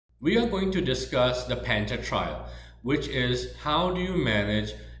We are going to discuss the PANTER trial, which is how do you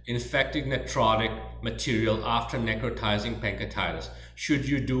manage infected necrotic material after necrotizing pancreatitis. Should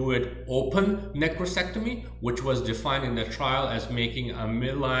you do it open necrosectomy, which was defined in the trial as making a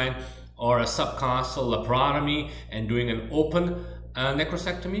midline or a subcostal laparotomy and doing an open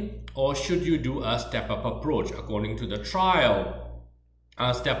necrosectomy, or should you do a step-up approach? According to the trial,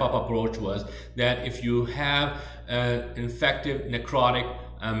 a step-up approach was that if you have infective necrotic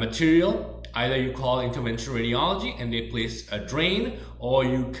material, either you call interventional radiology and they place a drain, or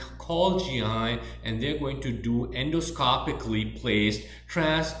you call GI and they're going to do endoscopically placed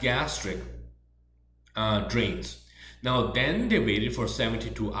transgastric drains. Now then they waited for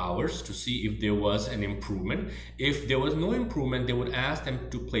 72 hours to see if there was an improvement. If there was no improvement, they would ask them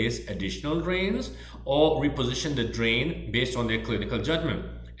to place additional drains or reposition the drain based on their clinical judgment.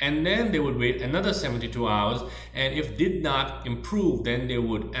 And then they would wait another 72 hours, and if did not improve, then they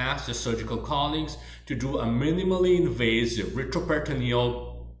would ask the surgical colleagues to do a minimally invasive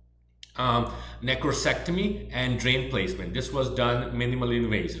retroperitoneal necrosectomy and drain placement. This was done minimally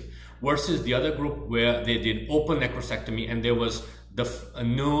invasive, versus the other group where they did open necrosectomy and there was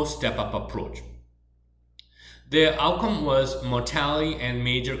no step-up approach. The outcome was mortality and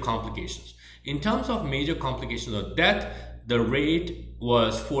major complications. In terms of major complications of death, the rate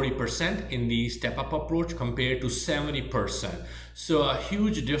was 40% in the step-up approach compared to 70%. So a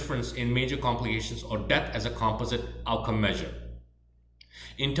huge difference in major complications or death as a composite outcome measure.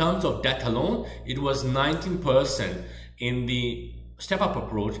 In terms of death alone, it was 19% in the step-up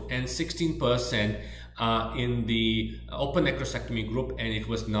approach and 16% in the open necrosectomy group, and it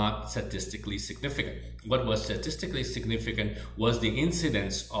was not statistically significant. What was statistically significant was the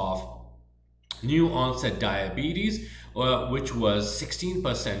incidence of new-onset diabetes, which was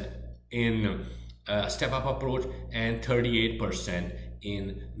 16% in step-up approach and 38%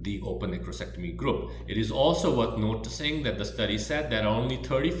 in the open necrosectomy group. It is also worth noticing that the study said that only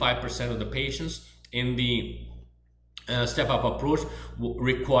 35% of the patients in the step-up approach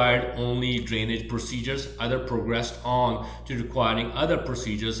required only drainage procedures. Others progressed on to requiring other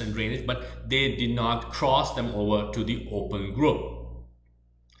procedures and drainage, but they did not cross them over to the open group.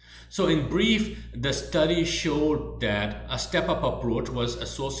 So in brief, the study showed that a step-up approach was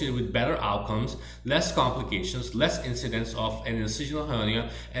associated with better outcomes, less complications, less incidence of an incisional hernia,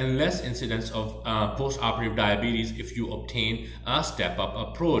 and less incidence of post-operative diabetes if you obtain a step-up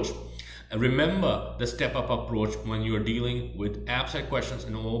approach. Remember the step-up approach when you're dealing with absite questions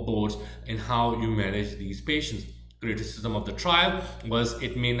and all boards and how you manage these patients. Criticism of the trial was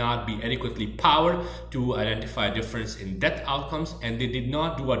it may not be adequately powered to identify a difference in death outcomes, and they did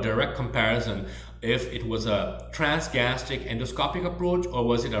not do a direct comparison if it was a transgastric endoscopic approach or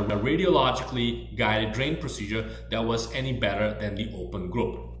was it a radiologically guided drain procedure that was any better than the open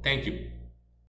group. Thank you.